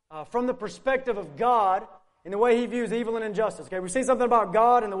 from the perspective of God, in the way He views evil and injustice. Okay, we've seen something about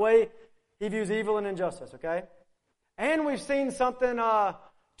God and the way He views evil and injustice. Okay. And we've seen something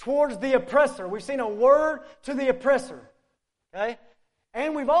towards the oppressor. We've seen a word to the oppressor. Okay?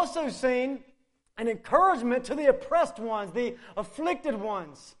 And we've also seen an encouragement to the oppressed ones, the afflicted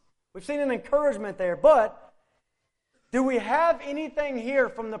ones. We've seen an encouragement there. But do we have anything here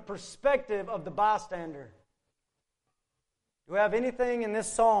from the perspective of the bystander? Do we have anything in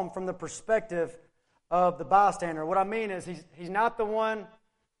this psalm from the perspective of the bystander? What I mean is he's not the one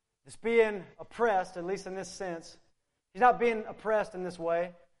that's being oppressed, at least in this sense. He's not being oppressed in this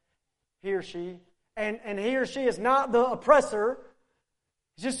way, he or she. And he or she is not the oppressor.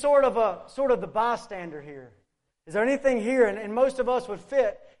 He's just sort of the bystander here. Is there anything here, and most of us would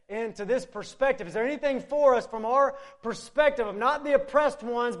fit into this perspective, is there anything for us from our perspective of not the oppressed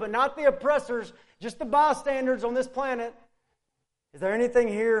ones, but not the oppressors, just the bystanders on this planet? Is there anything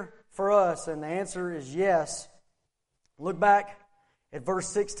here for us? And the answer is yes. Look back at verse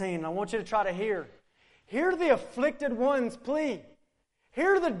 16. I want you to try to hear the afflicted one's plea.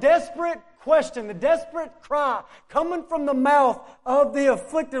 Hear the desperate question, the desperate cry coming from the mouth of the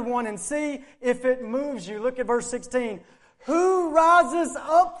afflicted one, and see if it moves you. Look at verse 16. Who rises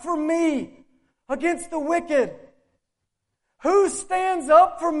up for me against the wicked? Who stands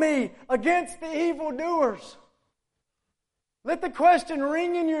up for me against the evildoers? Let the question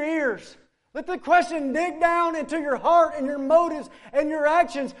ring in your ears. Let the question dig down into your heart and your motives and your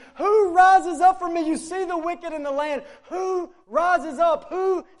actions. Who rises up for me? You see the wicked in the land. Who rises up?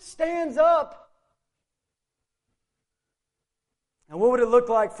 Who stands up? And what would it look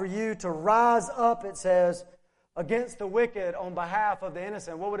like for you to rise up, it says, against the wicked on behalf of the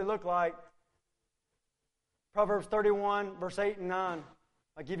innocent? What would it look like? Proverbs 31, verse 8 and 9.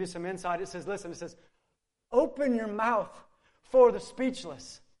 I'll give you some insight. It says, listen, it says, open your mouth for the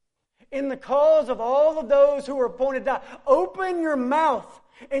speechless. In the cause of all of those who are appointed to die. Open your mouth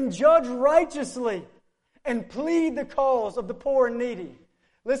and judge righteously and plead the cause of the poor and needy.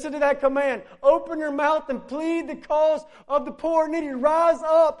 Listen to that command. Open your mouth and plead the cause of the poor and needy. Rise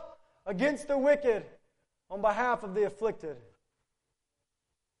up against the wicked on behalf of the afflicted.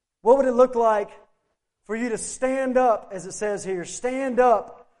 What would it look like for you to stand up, as it says here, stand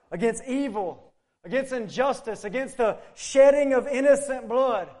up against evil, against injustice, against the shedding of innocent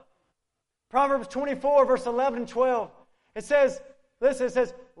blood? Proverbs 24, verse 11 and 12. It says, listen, it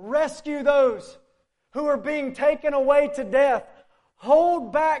says, rescue those who are being taken away to death.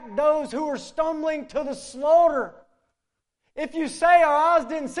 Hold back those who are stumbling to the slaughter. If you say our eyes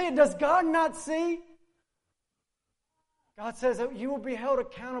didn't see it, does God not see? God says that you will be held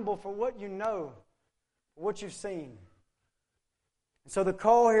accountable for what you know, for what you've seen. And so the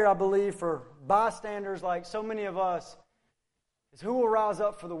call here, I believe, for bystanders like so many of us is who will rise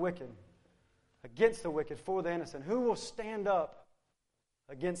up for the wicked? Against the wicked, for the innocent. Who will stand up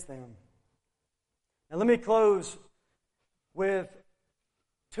against them? Now let me close with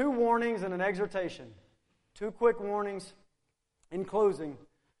two warnings and an exhortation. Two quick warnings in closing.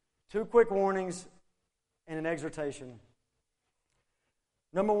 Two quick warnings and an exhortation.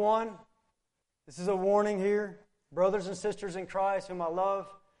 Number one, this is a warning here. Brothers and sisters in Christ whom I love,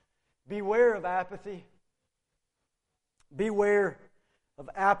 beware of apathy. Beware of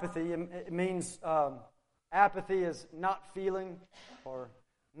apathy. It means apathy is not feeling or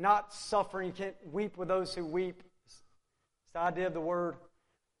not suffering. You can't weep with those who weep. It's the idea of the word.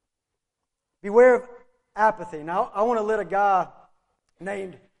 Beware of apathy. Now, I want to let a guy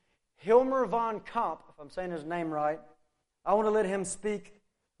named Hilmer von Kamp, if I'm saying his name right, I want to let him speak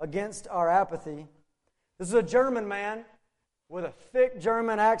against our apathy. This is a German man with a thick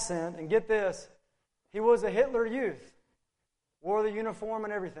German accent. And get this, he was a Hitler Youth. Wore the uniform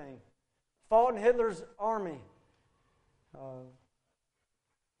and everything. Fought in Hitler's army.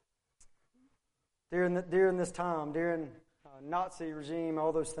 During this time, during Nazi regime,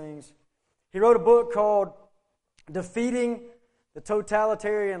 all those things. He wrote a book called Defeating the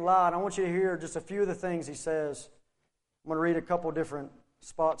Totalitarian Lie. And I want you to hear just a few of the things he says. I'm going to read a couple different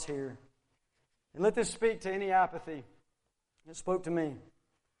spots here. And let this speak to any apathy. It spoke to me.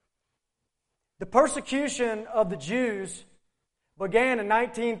 The persecution of the Jews began in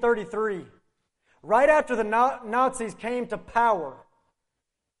 1933, right after the Nazis came to power.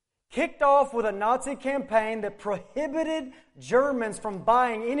 Kicked off with a Nazi campaign that prohibited Germans from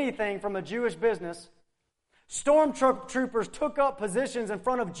buying anything from a Jewish business. Stormtroopers took up positions in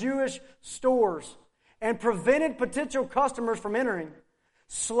front of Jewish stores and prevented potential customers from entering.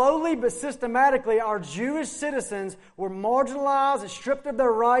 Slowly but systematically, our Jewish citizens were marginalized and stripped of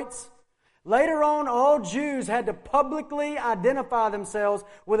their rights. Later on, all Jews had to publicly identify themselves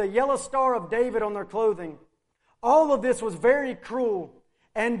with a yellow star of David on their clothing. All of this was very cruel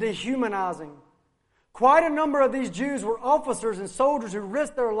and dehumanizing. Quite a number of these Jews were officers and soldiers who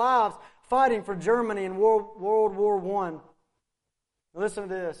risked their lives fighting for Germany in World War I. Now listen to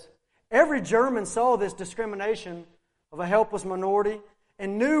this. Every German saw this discrimination of a helpless minority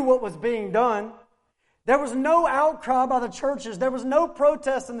and knew what was being done. There was no outcry by the churches. There was no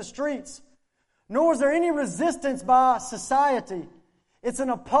protest in the streets. Nor was there any resistance by society. It's an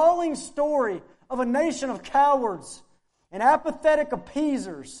appalling story of a nation of cowards and apathetic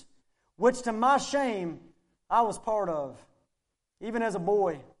appeasers, which to my shame, I was part of. Even as a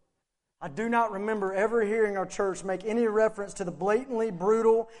boy, I do not remember ever hearing our church make any reference to the blatantly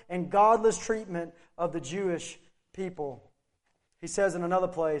brutal and godless treatment of the Jewish people. He says in another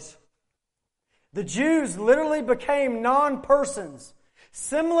place, the Jews literally became non-persons,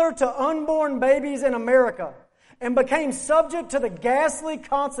 similar to unborn babies in America, and became subject to the ghastly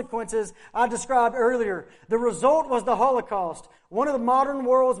consequences I described earlier. The result was the Holocaust, one of the modern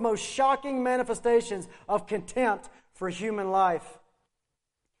world's most shocking manifestations of contempt for human life.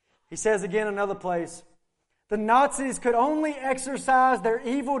 He says again in another place, the Nazis could only exercise their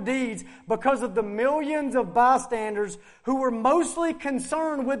evil deeds because of the millions of bystanders who were mostly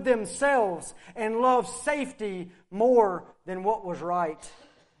concerned with themselves and loved safety more than what was right.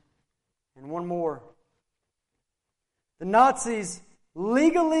 And one more. The Nazis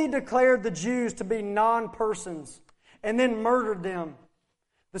legally declared the Jews to be non-persons and then murdered them.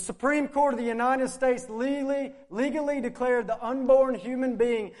 The Supreme Court of the United States legally declared the unborn human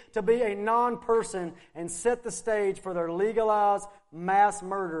being to be a non-person and set the stage for their legalized mass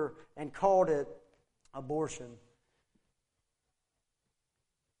murder and called it abortion.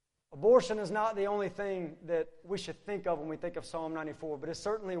 Abortion is not the only thing that we should think of when we think of Psalm 94, but it's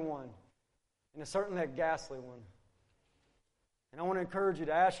certainly one. And it's certainly a ghastly one. And I want to encourage you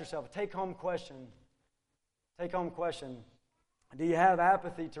to ask yourself a take-home question. Take-home question. Do you have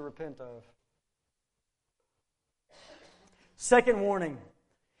apathy to repent of? Second warning.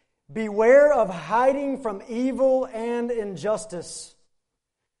 Beware of hiding from evil and injustice.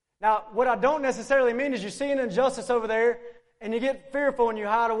 Now, what I don't necessarily mean is you see an injustice over there and you get fearful and you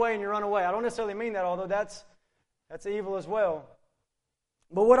hide away and you run away. I don't necessarily mean that, although that's evil as well.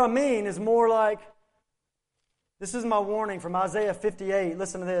 But what I mean is more like, this is my warning from Isaiah 58.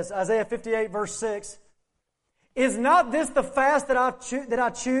 Listen to this. Isaiah 58 verse 6. Is not this the fast that I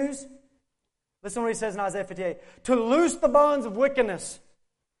choose? Listen to what he says in Isaiah 58. To loose the bonds of wickedness,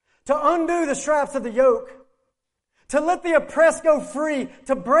 to undo the straps of the yoke, to let the oppressed go free,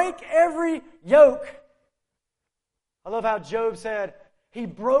 to break every yoke. I love how Job said, he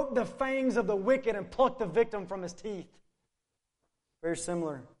broke the fangs of the wicked and plucked the victim from his teeth. Very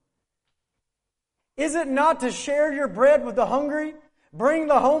similar. Is it not to share your bread with the hungry? Bring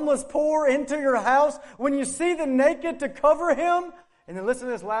the homeless poor into your house. When you see the naked, to cover him. And then listen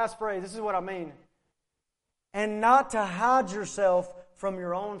to this last phrase. This is what I mean. And not to hide yourself from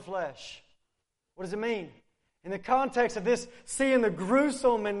your own flesh. What does it mean? In the context of this, seeing the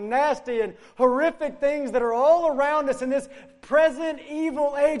gruesome and nasty and horrific things that are all around us in this present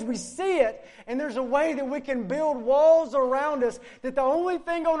evil age, we see it, and there's a way that we can build walls around us that the only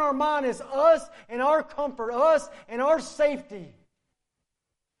thing on our mind is us and our comfort, us and our safety.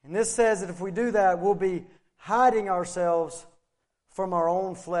 And this says that if we do that, we'll be hiding ourselves from our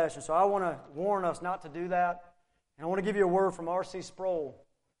own flesh. And so I want to warn us not to do that. And I want to give you a word from R.C. Sproul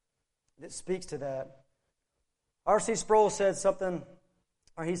that speaks to that. R.C. Sproul said something,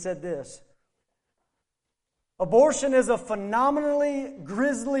 or he said this. Abortion is a phenomenally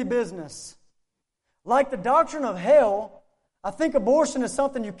grisly business. Like the doctrine of hell, I think abortion is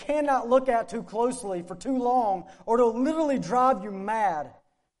something you cannot look at too closely for too long, or it'll literally drive you mad.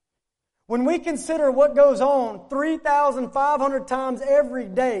 When we consider what goes on 3,500 times every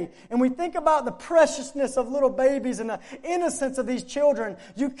day, and we think about the preciousness of little babies and the innocence of these children,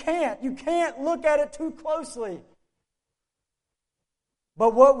 you can't look at it too closely.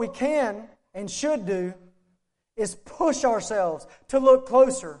 But what we can and should do is push ourselves to look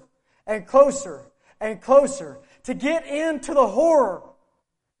closer and closer and closer, to get into the horror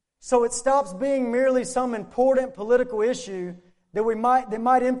so it stops being merely some important political issue that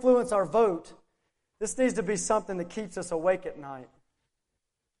might influence our vote. This needs to be something that keeps us awake at night.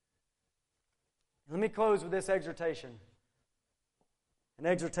 Let me close with this exhortation. An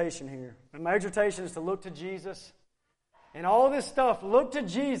exhortation here. And my exhortation is to look to Jesus. And all this stuff, look to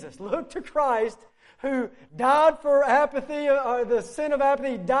Jesus. Look to Christ, who died for apathy, or the sin of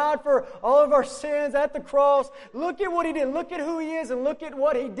apathy. He died for all of our sins at the cross. Look at what He did. Look at who He is and look at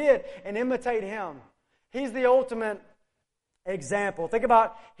what He did and imitate Him. He's the ultimate example. Think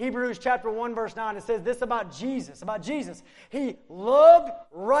about Hebrews chapter 1 verse 9. It says this about Jesus. He loved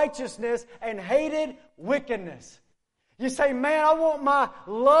righteousness and hated wickedness. You say, man, I want my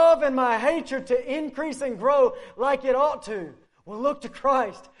love and my hatred to increase and grow like it ought to. Well, look to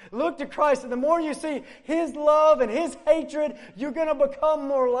Christ. Look to Christ. And the more you see His love and His hatred, you're going to become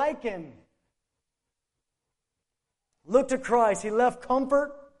more like Him. Look to Christ. He left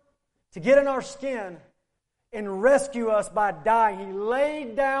comfort to get in our skin and rescue us by dying. He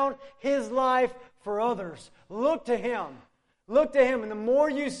laid down His life for others. Look to Him. Look to Him, and the more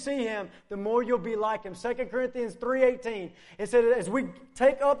you see Him, the more you'll be like Him. 2 Corinthians 3:18, it said, as we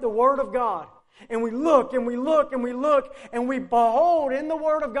take up the Word of God, and we look, and we look, and we look, and we behold in the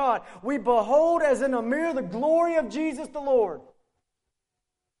Word of God, we behold as in a mirror the glory of Jesus the Lord.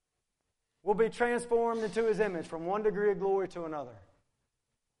 We'll be transformed into His image from one degree of glory to another.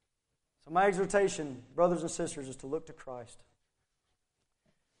 So my exhortation, brothers and sisters, is to look to Christ.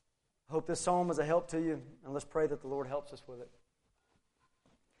 I hope this psalm is a help to you, and let's pray that the Lord helps us with it.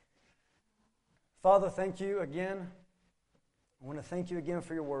 Father, thank you again I want to thank you again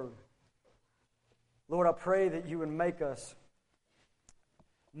for your word. Lord, I pray that you would make us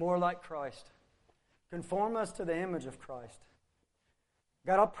more like Christ. Conform us to the image of Christ.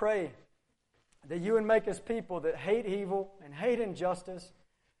 God, I pray that you would make us people that hate evil and hate injustice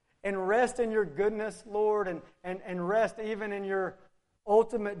and rest in your goodness, Lord, and rest even in your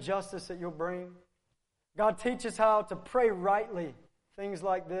ultimate justice that you'll bring. God, teach us how to pray rightly, things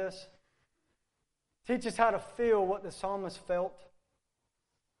like this. Teach us how to feel what the psalmist felt.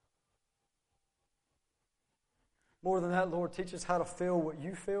 More than that, Lord, teach us how to feel what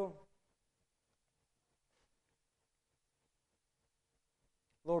you feel.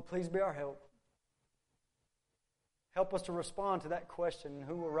 Lord, please be our help. Help us to respond to that question,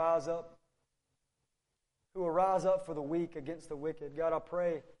 who will rise up? Who will rise up for the weak against the wicked? God, I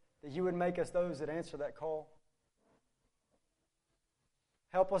pray that you would make us those that answer that call.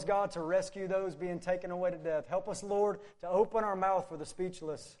 Help us, God, to rescue those being taken away to death. Help us, Lord, to open our mouth for the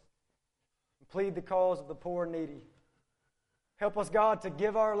speechless and plead the cause of the poor and needy. Help us, God, to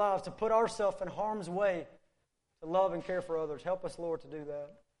give our lives, to put ourselves in harm's way, to love and care for others. Help us, Lord, to do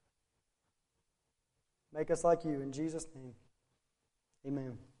that. Make us like you. In Jesus' name,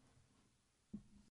 amen.